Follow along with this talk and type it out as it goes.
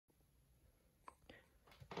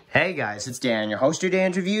Hey guys, it's Dan, your host of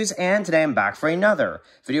Dan's Reviews, and today I'm back for another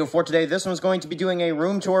video for today. This one's going to be doing a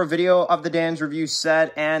room tour video of the Dan's Reviews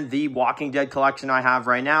set and the Walking Dead collection I have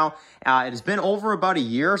right now. It has been over about a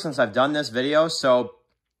year since I've done this video, so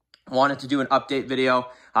I wanted to do an update video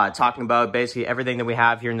talking about basically everything that we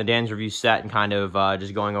have here in the Dan's Reviews set and kind of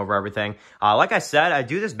just going over everything. Like I said, I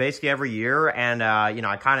do this basically every year, and you know,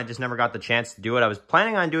 I kind of just never got the chance to do it. I was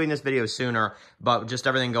planning on doing this video sooner, but just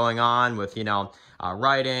everything going on with, you know,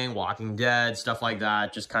 writing, Walking Dead, stuff like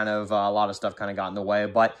that, just kind of a lot of stuff kind of got in the way.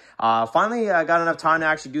 But finally, I got enough time to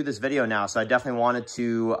actually do this video now, so I definitely wanted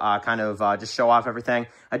to kind of just show off everything.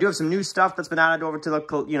 I do have some new stuff that's been added over to the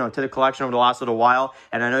to the collection over the last little while,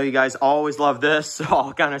 and I know you guys always love this, so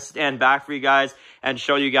I'll kind of stand back for you guys and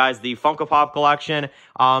show you guys the Funko Pop collection.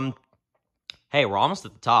 Hey, we're almost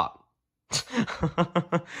at the top.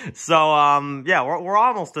 So yeah, we're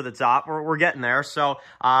almost to the top. We're getting there. So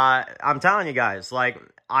I'm telling you guys, like,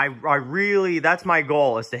 I really, that's my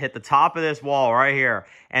goal, is to hit the top of this wall right here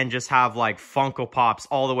and just have like Funko Pops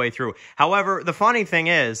all the way through. However, the funny thing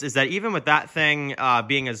is that even with that thing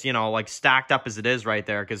being as, you know, like stacked up as it is right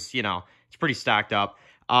there, because, you know, it's pretty stacked up,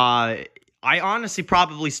 I honestly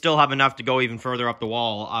probably still have enough to go even further up the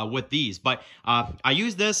wall with these. But I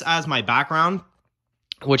use this as my background,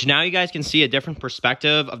 which now you guys can see a different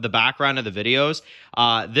perspective of the background of the videos.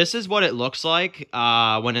 This is what it looks like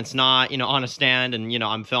when it's not, you know, on a stand and, you know,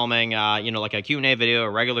 I'm filming, you know, like a Q&A video, a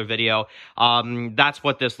regular video. That's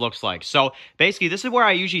what this looks like. So basically, this is where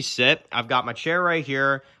I usually sit. I've got my chair right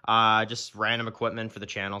here, just random equipment for the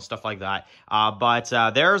channel, stuff like that. But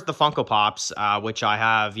there's the Funko Pops, which I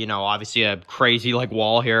have, you know, obviously a crazy like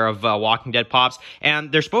wall here of Walking Dead Pops.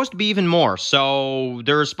 And there's supposed to be even more. So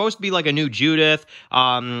there's supposed to be like a new Judith,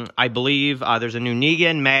 I believe. There's a new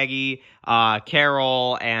Negan, Maggie,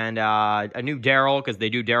 Carol, and a new Daryl, because they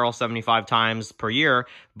do Daryl 75 times per year.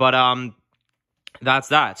 But that's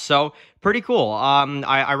that. So pretty cool.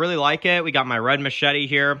 I really like it. We got my red machete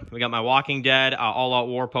here. We got my Walking Dead All Out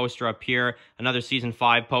War poster up here. Another Season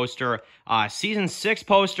 5 poster. Season 6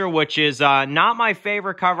 poster, which is not my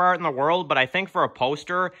favorite cover art in the world, but I think for a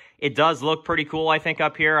poster, it does look pretty cool, I think,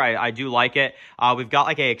 up here. I do like it. We've got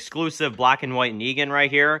like a exclusive black and white Negan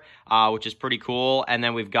right here, which is pretty cool. And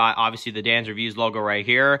then we've got, obviously, the Dan's Reviews logo right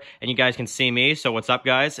here. And you guys can see me, so what's up,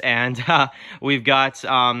 guys? And we've got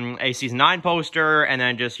a Season 9 poster, and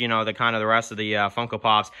then just, you know, the kind of the rest of the Funko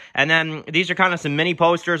Pops. And then these are kind of some mini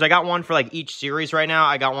posters. I got one for like each series right now.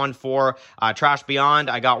 I got one for Trash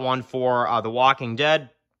Beyond. I got one for The Walking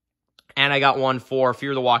Dead. And I got one for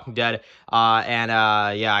Fear the Walking Dead,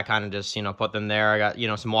 yeah, I kind of just, you know, put them there. I got, you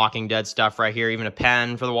know, some Walking Dead stuff right here, even a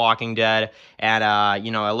pen for the Walking Dead, and,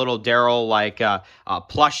 you know, a little Daryl, like,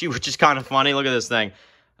 plushie, which is kind of funny. Look at this thing.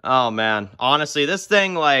 Oh, man. Honestly, this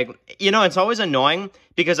thing, like, you know, it's always annoying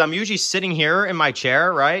because I'm usually sitting here in my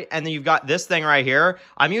chair, right? And then you've got this thing right here.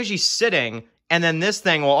 I'm usually sitting, and then this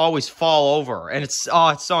thing will always fall over, and it's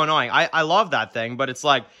so annoying. I love that thing, but it's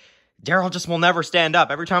like, Daryl just will never stand up.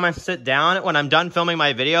 Every time I sit down, when I'm done filming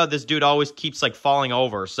my video, this dude always keeps, like, falling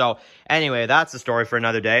over. So, anyway, that's the story for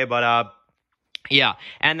another day. But, yeah.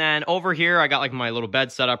 And then over here, I got, like, my little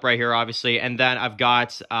bed set up right here, obviously. And then I've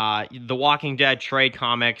got the Walking Dead trade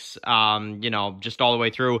comics, you know, just all the way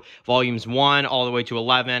through volumes 1 all the way to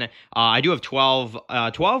 11. I do have 12.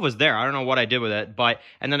 12 was there. I don't know what I did with it.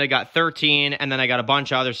 And then I got 13, and then I got a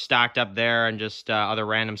bunch of others stacked up there and just other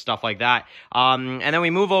random stuff like that. And then we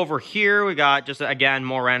move over here. We got just, again,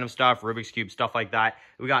 more random stuff, Rubik's Cube, stuff like that.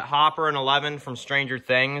 We got Hopper and 11 from Stranger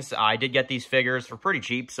Things. I did get these figures for pretty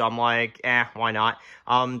cheap, so I'm like, why not?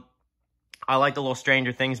 I like the little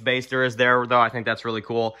Stranger Things base there is there, though. I think that's really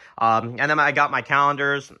cool. And then I got my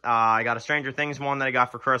calendars. I got a Stranger Things one that I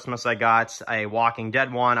got for Christmas. I got a Walking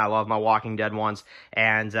Dead one. I love my Walking Dead ones.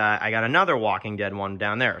 And I got another Walking Dead one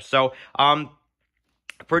down there. So,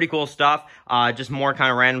 pretty cool stuff. Just more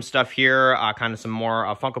kind of random stuff here. Kind of some more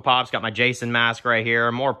Funko Pops. Got my Jason mask right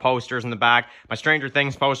here. More posters in the back. My Stranger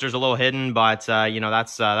Things poster's a little hidden, but, you know,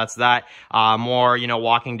 that's that. More, you know,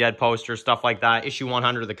 Walking Dead posters, stuff like that. Issue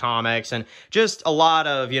 100 of the comics. And just a lot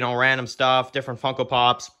of, you know, random stuff. Different Funko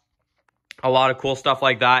Pops. A lot of cool stuff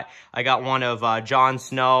like that. I got one of Jon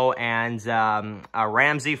Snow and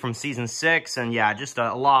Ramsay from Season 6. And yeah, just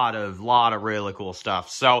a lot of really cool stuff.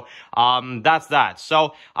 So that's that.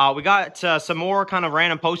 So we got some more kind of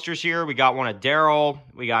random posters here. We got one of Daryl.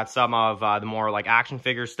 We got some of the more like action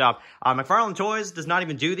figure stuff. McFarlane Toys does not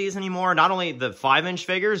even do these anymore. Not only the 5-inch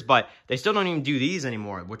figures, but they still don't even do these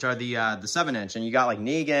anymore, which are the 7-inch. And you got like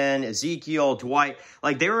Negan, Ezekiel, Dwight.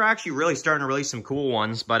 Like, they were actually really starting to release some cool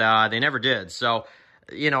ones, but they never did. So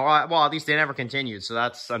well, at least they never continued, so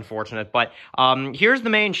that's unfortunate. But here's the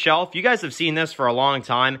main shelf. You guys have seen this for a long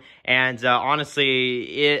time, and honestly,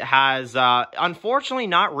 it has unfortunately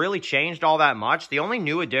not really changed all that much. The only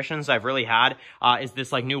new additions I've really had is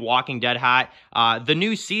this like new Walking Dead hat. The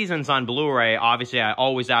new seasons on Blu-ray, obviously, I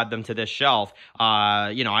always add them to this shelf.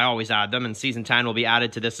 I always add them, and season 10 will be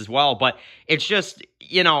added to this as well. But it's just,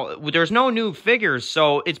 there's no new figures,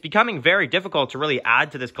 so it's becoming very difficult to really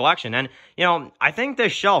add to this collection. And, I think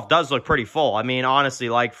this shelf does look pretty full. I mean, honestly,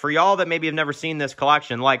 like, for y'all that maybe have never seen this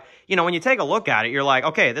collection, like, when you take a look at it, you're like,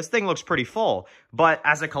 okay, this thing looks pretty full. But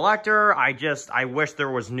as a collector, I wish there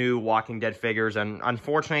was new Walking Dead figures, and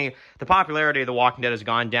unfortunately, the popularity of The Walking Dead has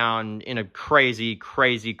gone down in a crazy,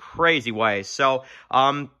 crazy, crazy way. So,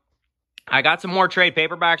 I got some more trade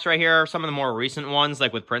paperbacks right here, some of the more recent ones,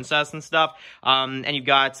 like with Princess and stuff. And you've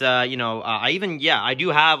got, I do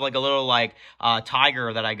have like a little like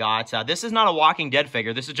tiger that I got. This is not a Walking Dead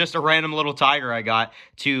figure. This is just a random little tiger I got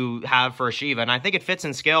to have for Shiva. And I think it fits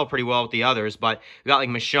in scale pretty well with the others. But we got like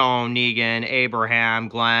Michonne, Negan, Abraham,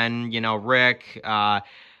 Glenn, Rick,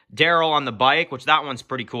 Daryl on the bike, which that one's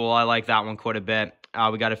pretty cool. I like that one quite a bit.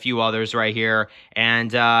 We got a few others right here.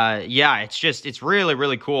 And, it's really,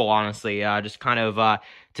 really cool, honestly. Just kind of,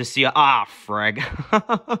 to see, frig.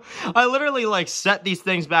 I literally, like, set these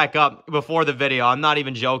things back up before the video. I'm not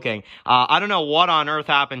even joking. I don't know what on earth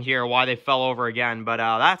happened here, why they fell over again, but,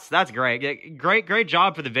 that's great. Great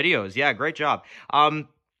job for the videos. Yeah, great job.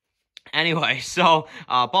 Anyway, so,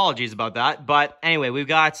 apologies about that, but anyway, we've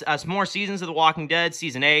got some more seasons of The Walking Dead,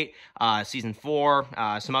 Season 8, Season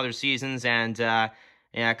 4, some other seasons, and,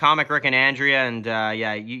 Comic Rick and Andrea,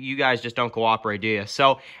 and, you guys just don't cooperate, do you?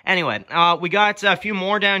 So, anyway, we got a few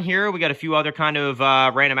more down here. We got a few other kind of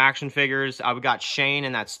random action figures. We got Shane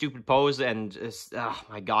in that stupid pose, and, oh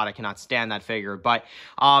my god, I cannot stand that figure. But,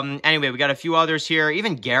 anyway, we got a few others here,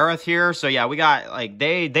 even Gareth here. So, yeah, we got, like,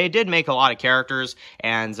 they did make a lot of characters,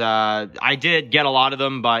 and I did get a lot of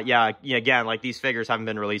them, but, again, like, these figures haven't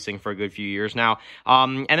been releasing for a good few years now.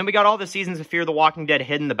 And then we got all the seasons of Fear the Walking Dead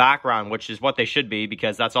hidden in the background, which is what they should be, because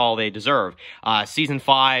that's all they deserve. Season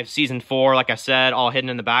 5, Season 4, like I said, all hidden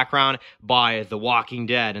in the background by The Walking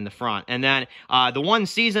Dead in the front. And then the one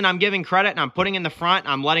season I'm giving credit and I'm putting in the front,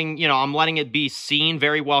 I'm letting it be seen,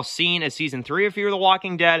 very well seen, as Season 3 of Fear the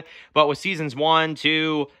Walking Dead, but with Seasons 1,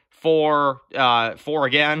 2, 4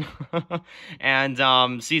 again,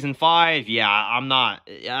 and Season 5, I'm not,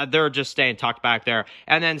 they're just staying tucked back there.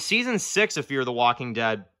 And then Season 6 of Fear the Walking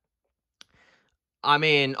Dead, I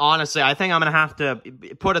mean, honestly, I think I'm going to have to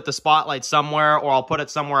put it the spotlight somewhere, or I'll put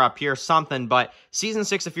it somewhere up here, something, but Season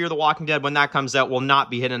 6 of Fear the Walking Dead, when that comes out, will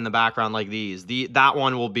not be hidden in the background like these. That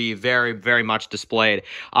one will be very, very much displayed.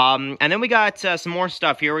 And then we got some more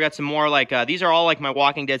stuff here. We got some more, like, these are all, like, my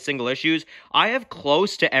Walking Dead single issues. I have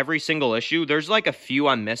close to every single issue. There's, like, a few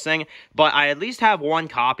I'm missing, but I at least have one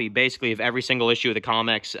copy, basically, of every single issue of the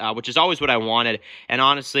comics, which is always what I wanted, and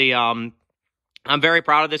honestly, I'm very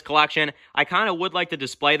proud of this collection. I kind of would like to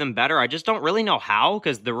display them better. I just don't really know how,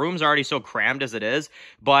 because the room's already so crammed as it is.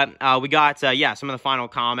 But we got, some of the final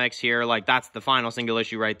comics here. Like, that's the final single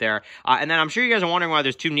issue right there. And then I'm sure you guys are wondering why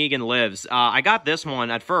there's 2 Negan Lives. I got this one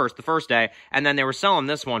at first, the first day, and then they were selling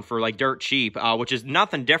this one for, like, dirt cheap, which is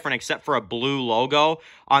nothing different except for a blue logo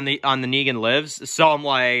on the Negan Lives. So I'm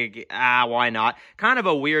like, why not? Kind of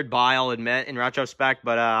a weird buy, I'll admit, in retrospect,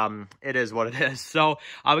 but it is what it is. So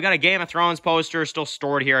we got a Game of Thrones poster still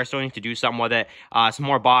stored here. I still need to do something with it. Some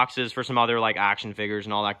more boxes for some other, like, action figures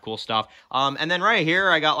and all that cool stuff. And then right here,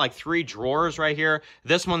 I got, like, 3 drawers right here.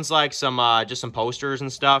 This one's, like, some just some posters and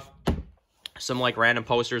stuff. Some, like, random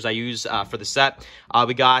posters I use for the set.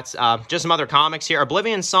 We got just some other comics here.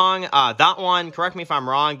 Oblivion Song, that one, correct me if I'm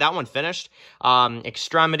wrong, that one finished.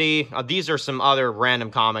 Extremity, these are some other random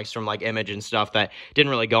comics from, like, Image and stuff that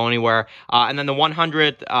didn't really go anywhere. And then the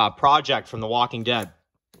 100th Project from The Walking Dead.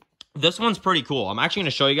 This one's pretty cool. I'm actually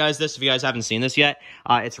going to show you guys this if you guys haven't seen this yet.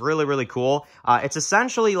 It's really, really cool. It's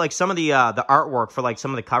essentially like some of the artwork for, like,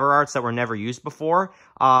 some of the cover arts that were never used before.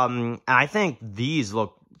 And I think these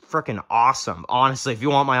look freaking awesome. Honestly, if you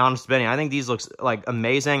want my honest opinion, I think these looks like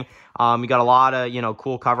amazing. We got a lot of,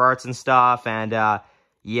 cool cover arts and stuff. And,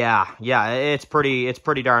 it's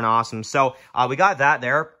pretty darn awesome. So, we got that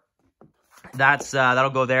there.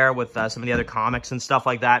 That'll go there with some of the other comics and stuff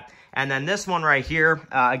like that. And then this one right here,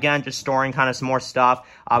 again, just storing kind of some more stuff.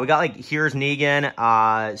 We got, like, Here's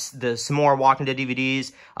Negan, some more Walking Dead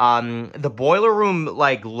DVDs, the Boiler Room,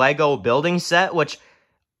 like, Lego building set, which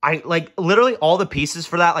I, like, literally all the pieces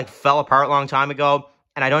for that, like, fell apart a long time ago.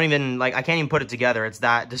 and I don't even, like, I can't even put it together. It's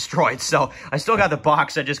that destroyed. So I still got the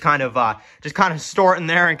box. I just kind of store it in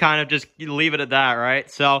there and kind of just leave it at that,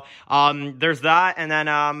 right? So there's that. And then,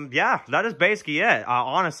 yeah, that is basically it,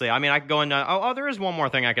 honestly. I mean, I could go into, there is one more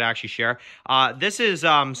thing I could actually share. This is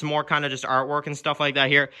some more kind of just artwork and stuff like that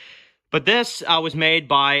here. But this was made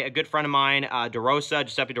by a good friend of mine,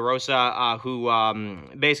 Giuseppe DeRosa,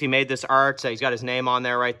 who basically made this art. He's got his name on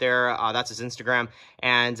there right there. That's his Instagram.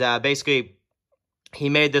 And basically, he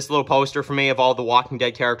made this little poster for me of all the Walking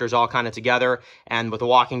Dead characters all kind of together and with the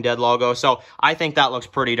Walking Dead logo. So I think that looks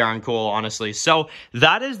pretty darn cool, honestly. So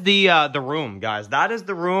that is the room, guys. That is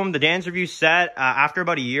the room, the Dan's Review set after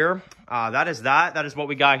about a year. That is what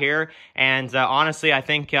we got here. And honestly, I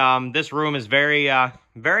think this room is very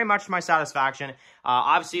much to my satisfaction.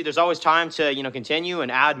 Obviously, there's always time to, continue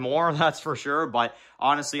and add more, that's for sure. But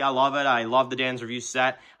honestly, I love it. I love the Dan's Review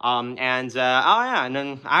set. Oh yeah, and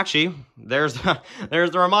then actually, there's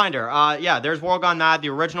there's the reminder. Yeah, there's World Gone Mad, the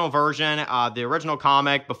original version, the original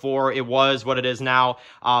comic before it was what it is now.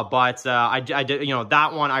 But I did,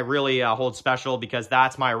 that one I really hold special because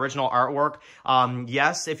that's my original artwork.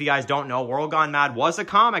 Yes, if you guys don't know, World Gone Mad was a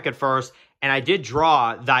comic at first, and I did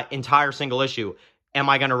draw that entire single issue. Am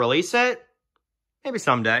I going to release it? Maybe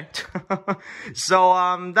someday.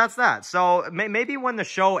 So, that's that. So, maybe when the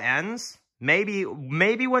show ends, maybe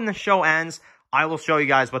when the show ends, I will show you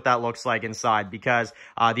guys what that looks like inside, because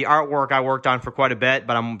the artwork I worked on for quite a bit,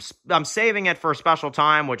 but I'm saving it for a special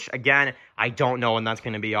time, which, again, I don't know when that's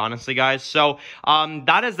going to be, honestly, guys. So,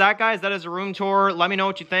 that is that, guys. That is a room tour. Let me know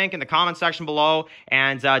what you think in the comment section below.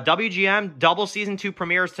 And WGM Double Season 2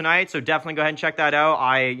 premieres tonight, so definitely go ahead and check that out.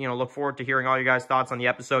 I, look forward to hearing all you guys' thoughts on the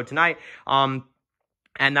episode tonight.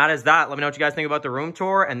 And that is that. Let me know what you guys think about the room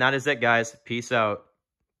tour, and that is it, guys. Peace out.